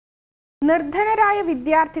ർധനരായ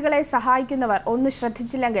വിദ്യാർത്ഥികളെ സഹായിക്കുന്നവർ ഒന്ന്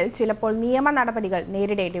ശ്രദ്ധിച്ചില്ലെങ്കിൽ ചിലപ്പോൾ നിയമ നടപടികൾ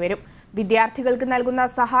നേരിടേണ്ടി വരും. വിദ്യാർത്ഥികൾക്ക് നൽകുന്ന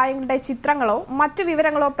സഹായങ്ങളുടെ ചിത്രങ്ങളോ മറ്റു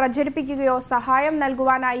വിവരങ്ങളോ പ്രചരിപ്പിക്കുകയോ സഹായം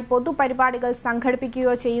നൽകുവാനായി പൊതുപരിപാടികൾ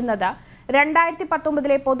സംഘടിപ്പിക്കുകയോ ചെയ്യുന്നത്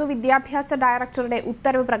 2019 പൊതുവിദ്യാഭ്യാസ ഡയറക്ടറുടെ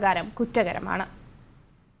ഉത്തരവ് പ്രകാരം കുറ്റകരമാണ്.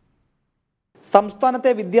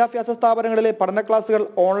 സംസ്ഥാനത്തെ വിദ്യാഭ്യാസ സ്ഥാപനങ്ങളിലെ പഠന ക്ലാസുകൾ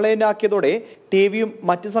ഓൺലൈനാക്കിയതോടെ ടിവിയും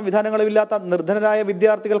മറ്റ് സംവിധാനങ്ങളുമില്ലാത്ത നിർധനരായ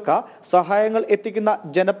വിദ്യാർത്ഥികൾക്ക് സഹായങ്ങൾ എത്തിക്കുന്ന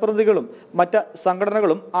ജനപ്രതിനിധികളും മറ്റ്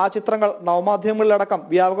സംഘടനകളും ആ ചിത്രങ്ങൾ നവമാധ്യമങ്ങളിലടക്കം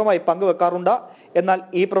വ്യാപകമായി പങ്കുവെക്കാറുണ്ട്. എന്നാൽ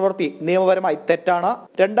ഈ പ്രവൃത്തി നിയമപരമായി തെറ്റാണ്.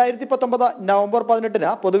 2019 നവംബർ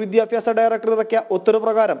 18 പൊതുവിദ്യാഭ്യാസ ഡയറക്ടർ ഇറക്കിയ ഉത്തരവ്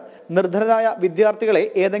പ്രകാരം നിർധനരായ വിദ്യാർത്ഥികളെ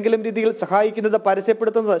ഏതെങ്കിലും രീതിയിൽ സഹായിക്കുന്നത്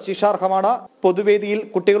പരസ്യപ്പെടുത്തുന്നത് ശിക്ഷാർഹമാണ്. പൊതുവേദിയിൽ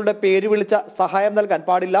കുട്ടികളുടെ പേര് വിളിച്ച സഹായം നൽകാൻ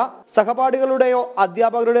പാടില്ല. സഹപാഠികളുടെയോ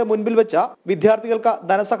അധ്യാപകരുടെയോ മുൻപിൽ വെച്ച വിദ്യാർത്ഥികൾക്ക്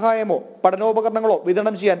ധനസഹായമോ പഠനോപകരണങ്ങളോ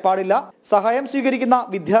വിതരണം ചെയ്യാൻ പാടില്ല. സഹായം സ്വീകരിക്കുന്ന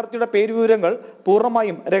വിദ്യാർത്ഥിയുടെ പേര് വിവരങ്ങൾ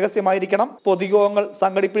പൂർണ്ണമായും രഹസ്യമായിരിക്കണം. പൊതുയോഗങ്ങൾ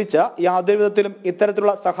സംഘടിപ്പിച്ച് യാതൊരു വിധത്തിലും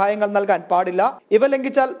ഇത്തരത്തിലുള്ള സഹായങ്ങൾ നൽകാൻ പാടില്ല. ഇവ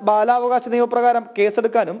ലംഘിച്ചാൽ ബാലാവകാശ നിയമപ്രകാരം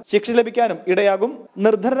കേസെടുക്കാനും ശിക്ഷ ലഭിക്കാനും ഇടയാകും.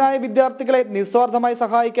 നിർധനരായ വിദ്യാർത്ഥികളെ നിസ്വാർത്ഥമായി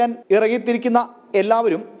സഹായിക്കാൻ ഇറങ്ങിത്തിരിക്കുന്ന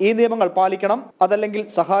എല്ലാവരും ഈ നിയമങ്ങൾ പാലിക്കണം. അതല്ലെങ്കിൽ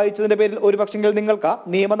സഹായിച്ചതിന്റെ പേരിൽ ഒരുപക്ഷെങ്കിൽ നിങ്ങൾക്ക്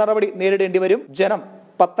നിയമ നടപടി നേരിടേണ്ടി വരും. ജനം,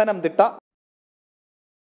 പത്തനംതിട്ട.